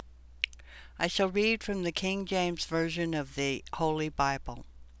I shall read from the King James Version of the Holy Bible.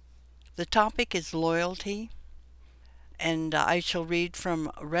 The topic is loyalty, and I shall read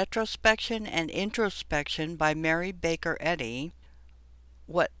from Retrospection and Introspection by Mary Baker Eddy,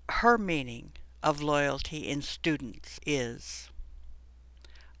 what her meaning of loyalty in students is.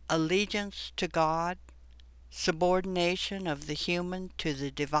 Allegiance to God, subordination of the human to the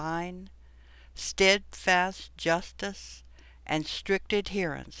divine, steadfast justice, and strict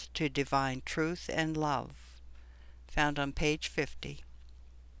adherence to divine truth and love. Found on page 50.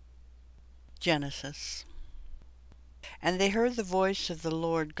 Genesis. And they heard the voice of the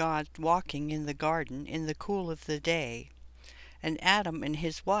Lord God walking in the garden in the cool of the day. And Adam and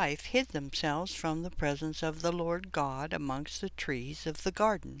his wife hid themselves from the presence of the Lord God amongst the trees of the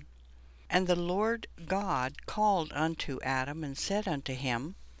garden. And the Lord God called unto Adam and said unto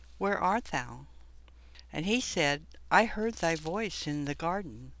him, Where art thou? And he said, I heard thy voice in the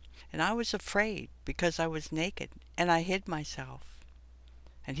garden, and I was afraid, because I was naked, and I hid myself.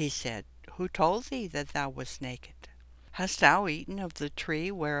 And he said, Who told thee that thou wast naked? Hast thou eaten of the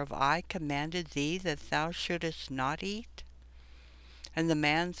tree whereof I commanded thee that thou shouldest not eat? And the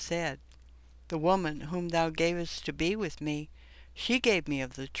man said, The woman whom thou gavest to be with me, she gave me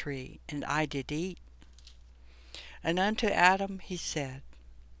of the tree, and I did eat. And unto Adam he said,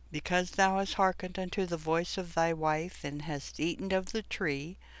 Because thou hast hearkened unto the voice of thy wife, and hast eaten of the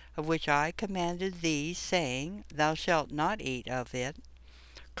tree, of which I commanded thee, saying, Thou shalt not eat of it,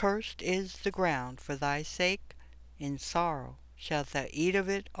 cursed is the ground for thy sake, in sorrow shalt thou eat of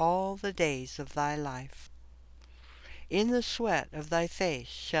it all the days of thy life. In the sweat of thy face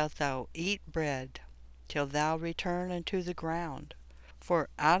shalt thou eat bread, till thou return unto the ground, for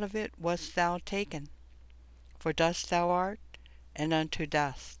out of it wast thou taken. For dust thou art, and unto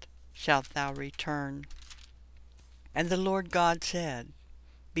dust shalt thou return. And the Lord God said,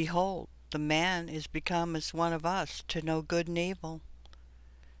 Behold, the man is become as one of us, to know good and evil.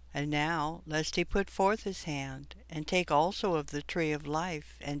 And now, lest he put forth his hand, and take also of the tree of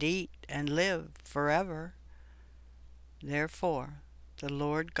life, and eat, and live forever. Therefore the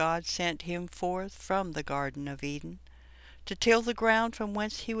Lord God sent him forth from the Garden of Eden, to till the ground from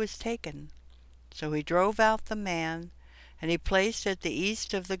whence he was taken. So he drove out the man, and he placed at the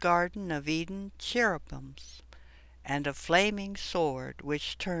east of the Garden of Eden cherubims, and a flaming sword,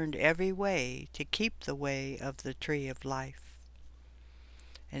 which turned every way to keep the way of the tree of life.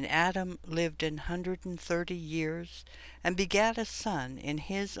 And Adam lived 130 years, and begat a son in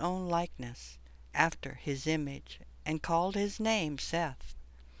his own likeness, after his image, and called his name Seth.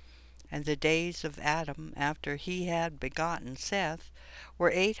 And the days of Adam after he had begotten Seth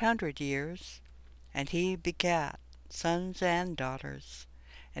were 800 years, and he begat sons and daughters.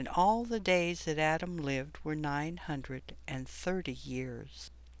 And all the days that Adam lived were 930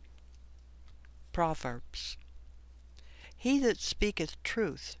 years. Proverbs. He that speaketh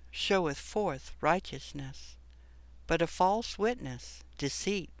truth showeth forth righteousness, but a false witness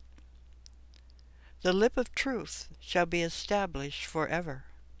deceit. The lip of truth shall be established forever,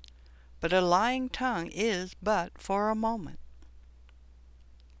 but a lying tongue is but for a moment.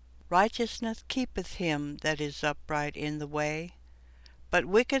 Righteousness keepeth him that is upright in the way, but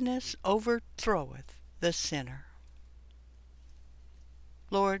wickedness overthroweth the sinner.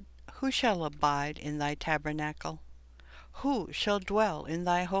 Lord, who shall abide in thy tabernacle? Who shall dwell in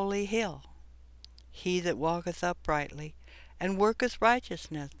thy holy hill? He that walketh uprightly, and worketh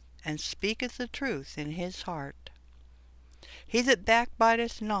righteousness, and speaketh the truth in his heart. He that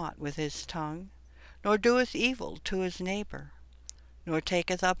backbiteth not with his tongue, nor doeth evil to his neighbor, nor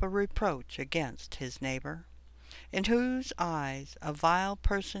taketh up a reproach against his neighbor, in whose eyes a vile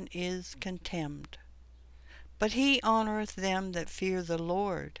person is contemned. But he honoureth them that fear the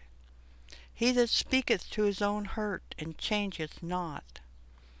Lord. He that speaketh to his own hurt, and changeth not.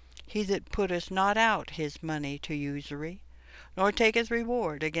 He that putteth not out his money to usury, nor taketh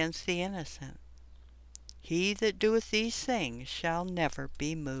reward against the innocent. He that doeth these things shall never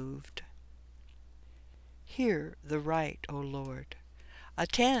be moved. Hear the right, O Lord.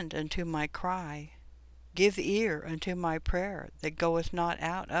 Attend unto my cry. Give ear unto my prayer that goeth not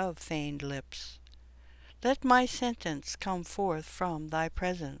out of feigned lips. Let my sentence come forth from thy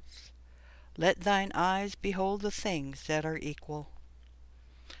presence. Let thine eyes behold the things that are equal.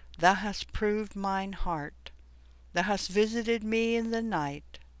 Thou hast proved mine heart. Thou hast visited me in the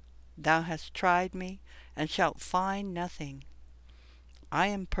night. Thou hast tried me, and shalt find nothing. I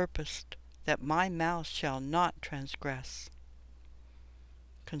am purposed that my mouth shall not transgress.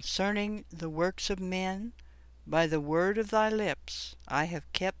 Concerning the works of men, by the word of thy lips I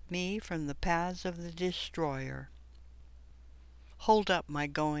have kept me from the paths of the destroyer. Hold up my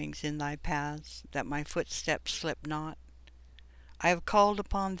goings in thy paths, that my footsteps slip not. I have called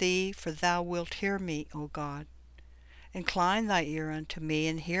upon thee, for thou wilt hear me, O God. Incline thy ear unto me,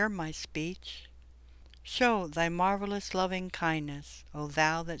 and hear my speech. Show thy marvelous loving kindness, O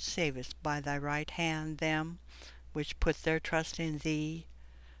thou that savest by thy right hand them which put their trust in thee,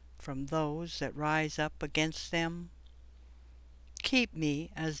 from those that rise up against them. Keep me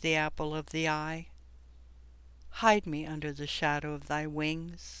as the apple of the eye. Hide me under the shadow of thy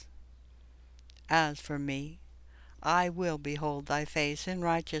wings. As for me, I will behold thy face in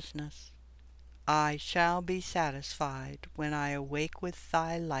righteousness. I shall be satisfied when I awake with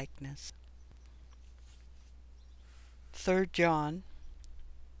thy likeness. 3 John.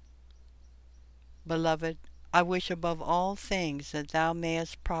 Beloved, I wish above all things that thou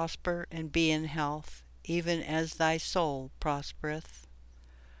mayest prosper and be in health, even as thy soul prospereth.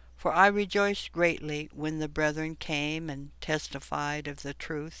 For I rejoiced greatly when the brethren came and testified of the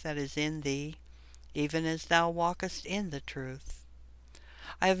truth that is in thee, even as thou walkest in the truth.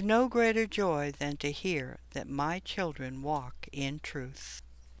 I have no greater joy than to hear that my children walk in truth.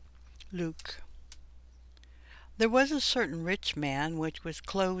 Luke. There was a certain rich man which was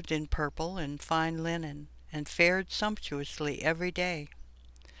clothed in purple and fine linen, and fared sumptuously every day.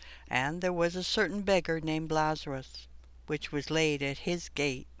 And there was a certain beggar named Lazarus, which was laid at his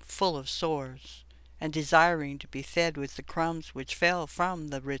gate, full of sores, and desiring to be fed with the crumbs which fell from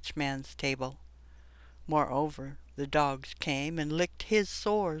the rich man's table. Moreover, the dogs came and licked his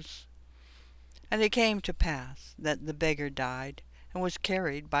sores. And it came to pass that the beggar died, and was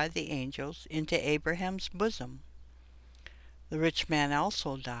carried by the angels into Abraham's bosom. The rich man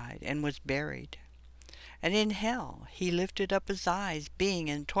also died, and was buried. And in hell he lifted up his eyes, being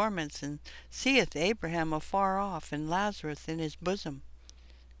in torments, and seeth Abraham afar off, and Lazarus in his bosom.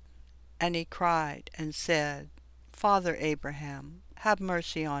 And he cried, and said, Father Abraham, have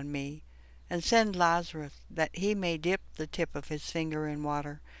mercy on me, and send Lazarus, that he may dip the tip of his finger in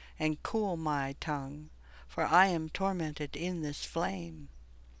water, and cool my tongue, for I am tormented in this flame.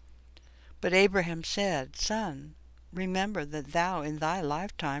 But Abraham said, Son, remember that thou in thy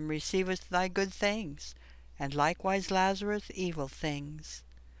lifetime receivest thy good things, and likewise Lazarus evil things.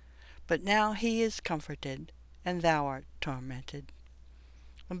 But now he is comforted, and thou art tormented.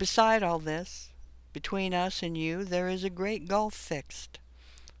 And beside all this, between us and you there is a great gulf fixed,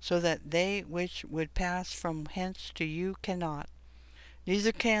 so that they which would pass from hence to you cannot,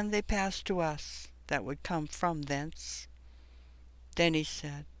 neither can they pass to us that would come from thence. Then he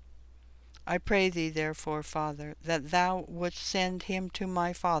said, I pray thee therefore, Father, that thou wouldst send him to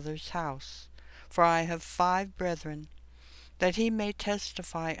my father's house, for I have 5 brethren, that he may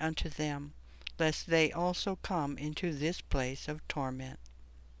testify unto them, lest they also come into this place of torment.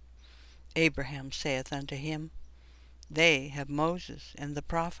 Abraham saith unto him, They have Moses and the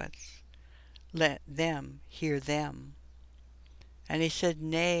prophets, let them hear them. And he said,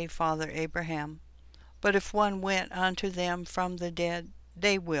 Nay, Father Abraham, but if one went unto them from the dead,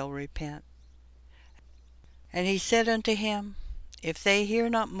 they will repent. And he said unto him, If they hear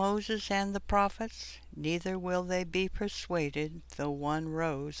not Moses and the prophets, neither will they be persuaded, though one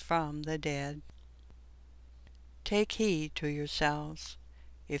rose from the dead. Take heed to yourselves.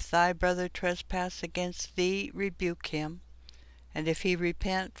 If thy brother trespass against thee, rebuke him, and if he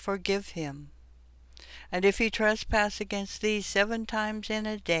repent, forgive him. And if he trespass against thee 7 times in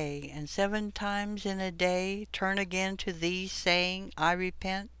a day, and 7 times in a day turn again to thee, saying, I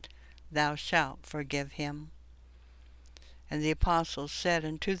repent, thou shalt forgive him. And the apostles said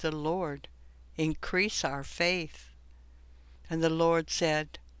unto the Lord, Increase our faith. And the Lord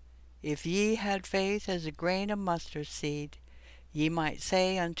said, If ye had faith as a grain of mustard seed, ye might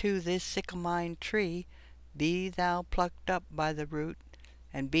say unto this sycamine tree, Be thou plucked up by the root,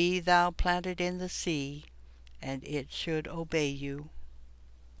 and be thou planted in the sea, and it should obey you.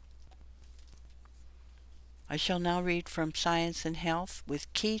 I shall now read from Science and Health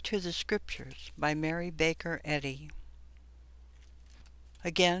with Key to the Scriptures by Mary Baker Eddy.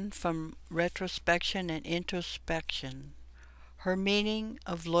 Again from Retrospection and Introspection. Her meaning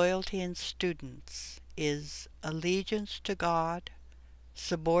of loyalty in students is allegiance to God,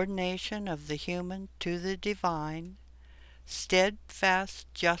 subordination of the human to the divine, steadfast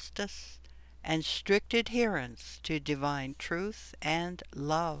justice, and strict adherence to divine truth and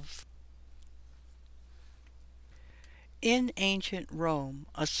love. In ancient Rome,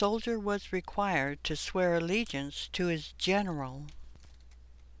 a soldier was required to swear allegiance to his general.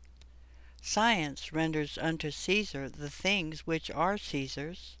 Science renders unto Caesar the things which are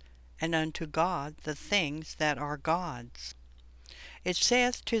Caesar's, and unto God the things that are God's. It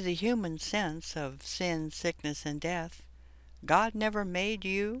saith to the human sense of sin, sickness, and death, God never made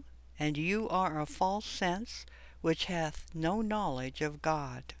you, and you are a false sense, which hath no knowledge of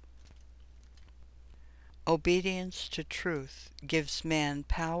God. Obedience to truth gives man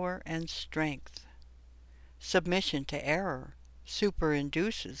power and strength. Submission to error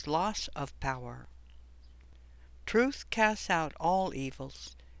superinduces loss of power. Truth casts out all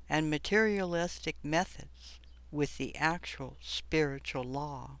evils and materialistic methods with the actual spiritual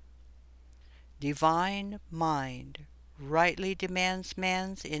law. Divine mind rightly demands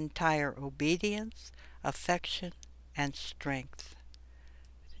man's entire obedience, affection, and strength.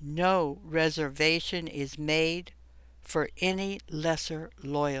 No reservation is made for any lesser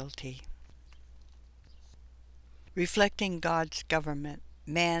loyalty. Reflecting God's government,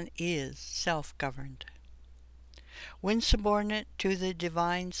 man is self-governed. When subordinate to the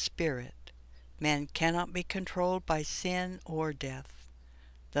divine spirit, man cannot be controlled by sin or death,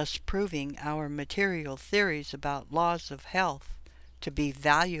 thus proving our material theories about laws of health to be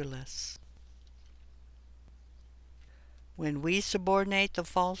valueless. When we subordinate the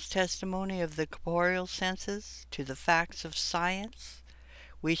false testimony of the corporeal senses to the facts of science,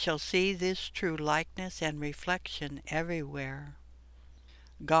 we shall see this true likeness and reflection everywhere.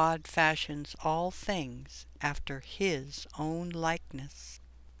 God fashions all things after His own likeness.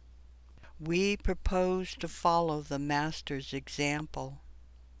 We propose to follow the Master's example.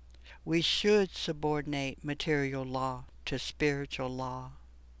 We should subordinate material law to spiritual law.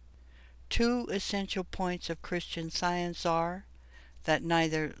 Two essential points of Christian Science are that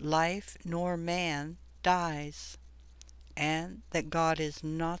neither life nor man dies, and that God is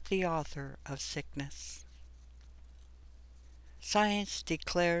not the author of sickness. Science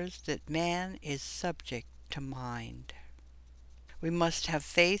declares that man is subject to mind. We must have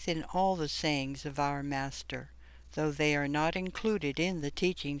faith in all the sayings of our Master, though they are not included in the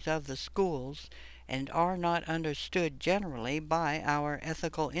teachings of the schools and are not understood generally by our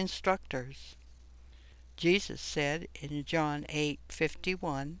ethical instructors. Jesus said in John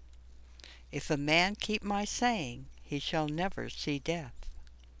 8:51, "If a man keep my saying, he shall never see death."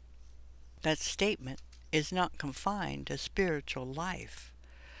 That statement is not confined to spiritual life,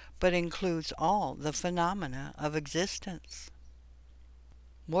 but includes all the phenomena of existence.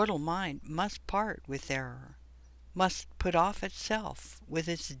 Mortal mind must part with error, must put off itself with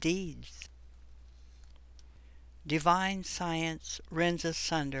its deeds. Divine science rends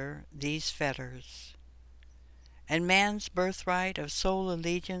asunder these fetters, and man's birthright of soul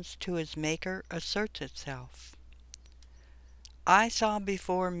allegiance to his Maker asserts itself. I saw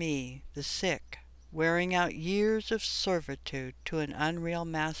before me the sick wearing out years of servitude to an unreal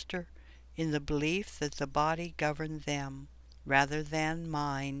master in the belief that the body governed them rather than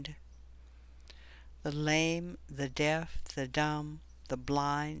mind. The lame, the deaf, the dumb, the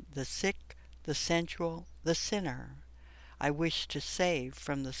blind, the sick, the sensual, the sinner, I wish to save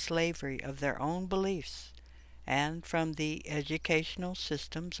from the slavery of their own beliefs and from the educational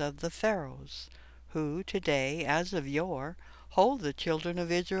systems of the pharaohs, who today, as of yore, hold the children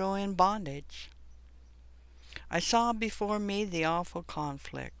of Israel in bondage. I saw before me the awful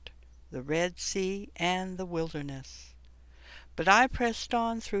conflict, the Red Sea and the wilderness. But I pressed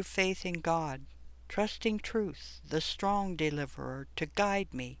on through faith in God, trusting truth, the strong deliverer, to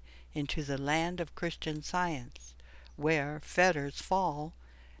guide me into the land of Christian Science, where fetters fall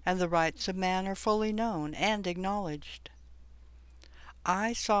and the rights of man are fully known and acknowledged.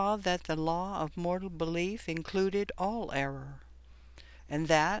 I saw that the law of mortal belief included all error, and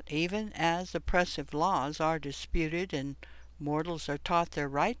that, even as oppressive laws are disputed and mortals are taught their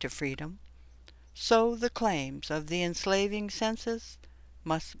right to freedom, so the claims of the enslaving senses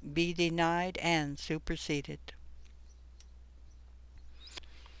must be denied and superseded.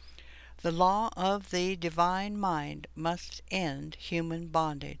 The law of the divine mind must end human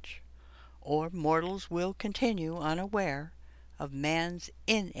bondage, or mortals will continue unaware of man's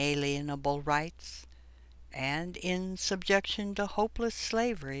inalienable rights and in subjection to hopeless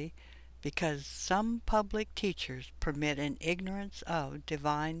slavery because some public teachers permit an ignorance of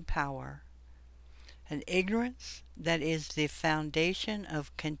divine power, an ignorance that is the foundation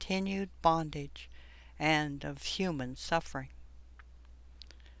of continued bondage and of human suffering.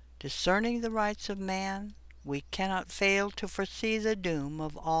 Discerning the rights of man, we cannot fail to foresee the doom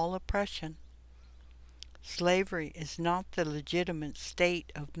of all oppression. Slavery is not the legitimate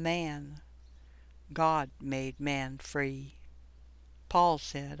state of man. God made man free. Paul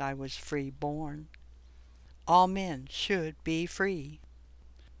said, "I was free born." All men should be free.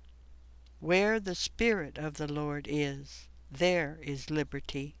 Where the Spirit of the Lord is, there is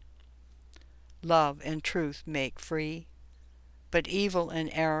liberty. Love and truth make free, but evil and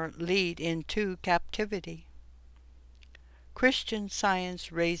error lead into captivity. Christian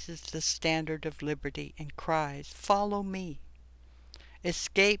Science raises the standard of liberty and cries, "Follow me."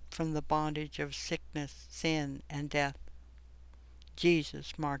 Escape from the bondage of sickness, sin, and death.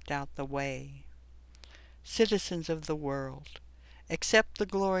 Jesus marked out the way. Citizens of the world, accept the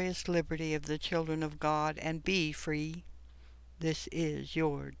glorious liberty of the children of God and be free. This is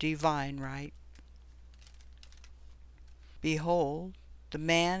your divine right. Behold, the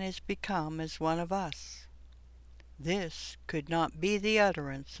man is become as one of us. This could not be the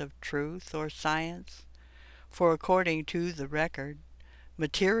utterance of truth or science, for according to the record,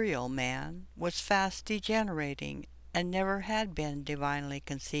 material man was fast degenerating and never had been divinely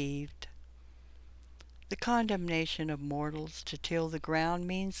conceived. The condemnation of mortals to till the ground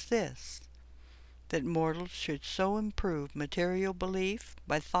means this, that mortals should so improve material belief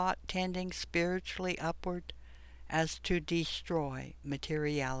by thought tending spiritually upward as to destroy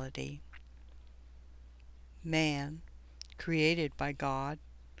materiality. Man, created by God,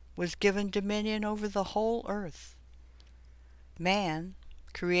 was given dominion over the whole earth. Man,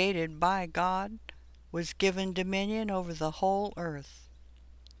 created by God, was given dominion over the whole earth.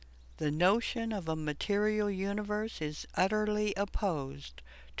 The notion of a material universe is utterly opposed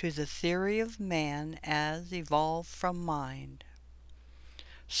to the theory of man as evolved from mind.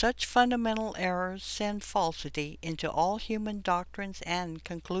 Such fundamental errors send falsity into all human doctrines and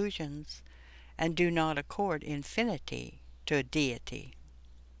conclusions, and do not accord infinity to a deity.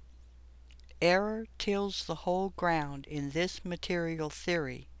 Error tills the whole ground in this material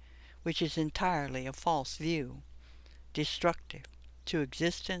theory, which is entirely a false view, destructive to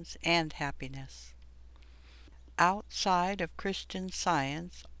existence and happiness. Outside of Christian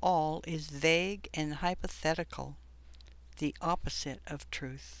Science, all is vague and hypothetical, the opposite of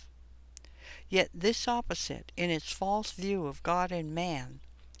truth. Yet this opposite, in its false view of God and man,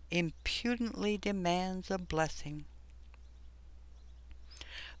 impudently demands a blessing.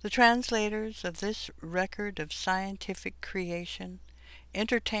 The translators of this record of scientific creation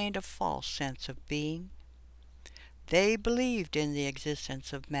entertained a false sense of being. They believed in the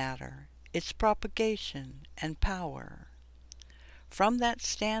existence of matter, its propagation and power. From that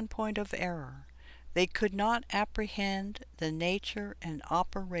standpoint of error, they could not apprehend the nature and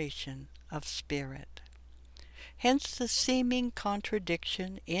operation of spirit. Hence the seeming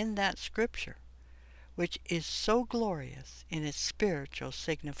contradiction in that scripture, which is so glorious in its spiritual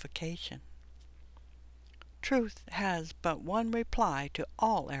signification. Truth has but one reply to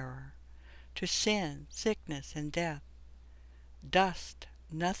all error, to sin, sickness, and death. Dust,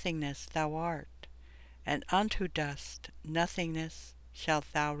 nothingness thou art, and unto dust, nothingness,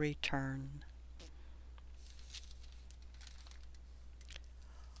 shalt thou return.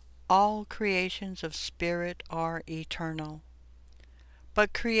 All creations of spirit are eternal,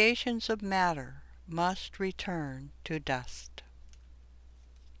 but creations of matter must return to dust.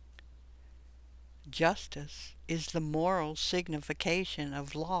 Justice is the moral signification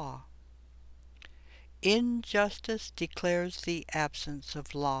of law. Injustice declares the absence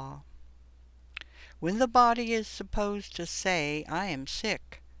of law. When the body is supposed to say, "I am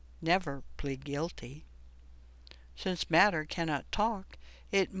sick," never plead guilty. Since matter cannot talk,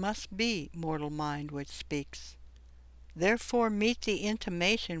 it must be mortal mind which speaks. Therefore meet the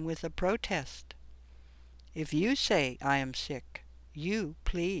intimation with a protest. If you say, "I am sick," you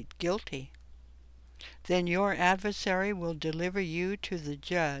plead guilty. Then your adversary will deliver you to the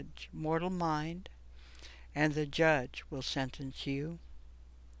judge, mortal mind, and the judge will sentence you.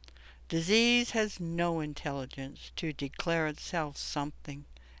 Disease has no intelligence to declare itself something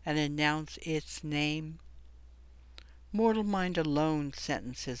and announce its name. Mortal mind alone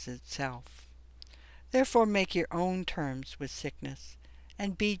sentences itself. Therefore make your own terms with sickness,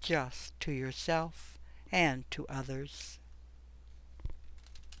 and be just to yourself and to others.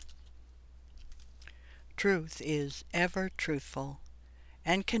 Truth is ever truthful,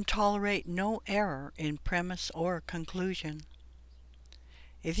 and can tolerate no error in premise or conclusion.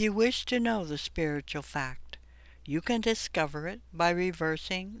 If you wish to know the spiritual fact, you can discover it by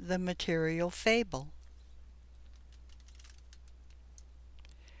reversing the material fable.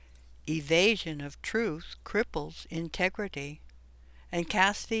 Evasion of truth cripples integrity and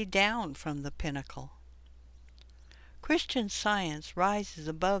casts thee down from the pinnacle. Christian Science rises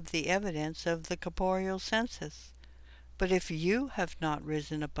above the evidence of the corporeal senses, but if you have not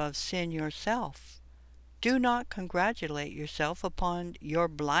risen above sin yourself, do not congratulate yourself upon your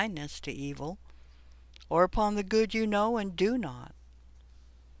blindness to evil, or upon the good you know and do not.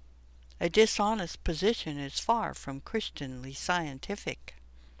 A dishonest position is far from Christianly scientific.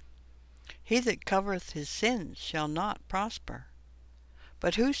 He that covereth his sins shall not prosper,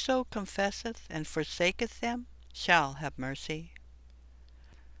 but whoso confesseth and forsaketh them shall have mercy.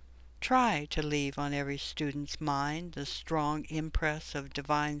 Try to leave on every student's mind the strong impress of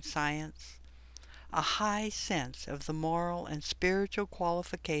divine science, a high sense of the moral and spiritual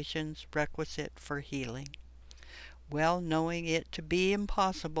qualifications requisite for healing, well knowing it to be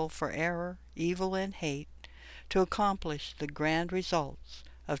impossible for error, evil, and hate to accomplish the grand results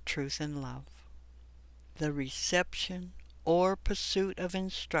of truth and love. The reception or pursuit of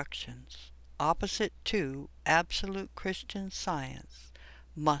instructions opposite to absolute Christian science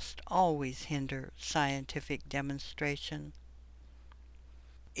must always hinder scientific demonstration.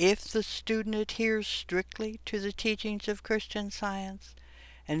 If the student adheres strictly to the teachings of Christian Science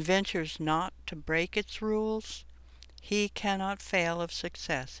and ventures not to break its rules, he cannot fail of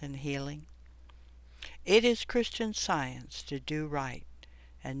success in healing. It is Christian Science to do right,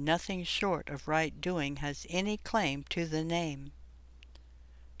 and nothing short of right doing has any claim to the name.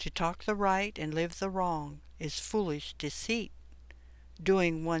 To talk the right and live the wrong is foolish deceit,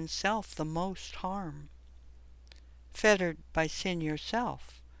 doing oneself the most harm. Fettered by sin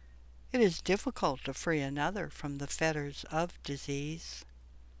yourself, it is difficult to free another from the fetters of disease.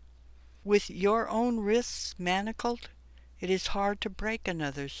 With your own wrists manacled, it is hard to break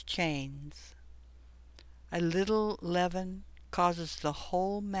another's chains. A little leaven causes the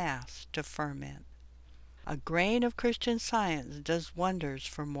whole mass to ferment. A grain of Christian Science does wonders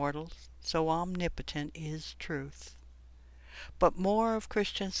for mortals, so omnipotent is truth. But more of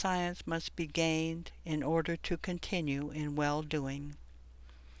Christian Science must be gained in order to continue in well-doing.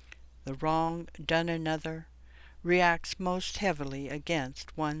 The wrong done another reacts most heavily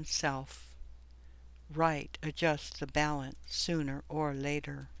against oneself. Right adjusts the balance sooner or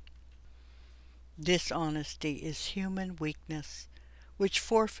later. Dishonesty is human weakness, which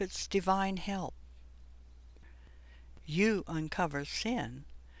forfeits divine help. You uncover sin,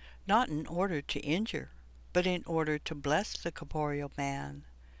 not in order to injure, but in order to bless the corporeal man,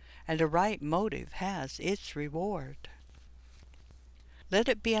 and a right motive has its reward. Let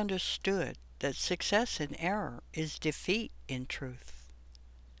it be understood that success in error is defeat in truth.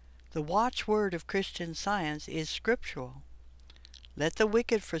 The watchword of Christian Science is scriptural. Let the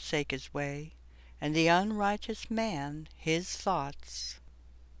wicked forsake his way, and the unrighteous man his thoughts.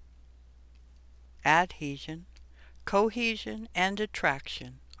 Adhesion, cohesion, and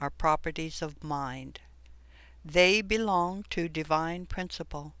attraction are properties of mind. They belong to divine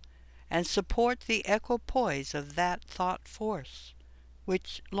principle, and support the equipoise of that thought force,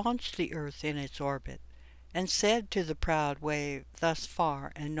 which launched the earth in its orbit, and said to the proud wave, thus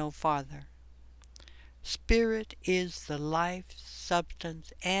far and no farther. Spirit is the life,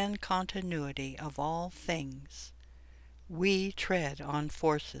 substance, and continuity of all things. We tread on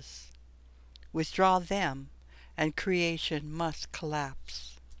forces. Withdraw them, and creation must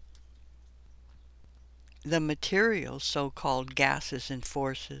collapse. The material so-called gases and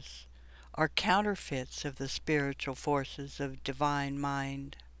forces are counterfeits of the spiritual forces of divine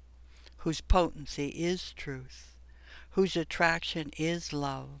mind, whose potency is truth, whose attraction is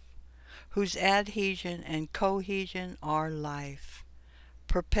love, whose adhesion and cohesion are life,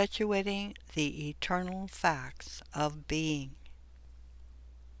 perpetuating the eternal facts of being.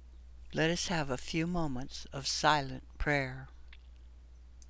 Let us have a few moments of silent prayer.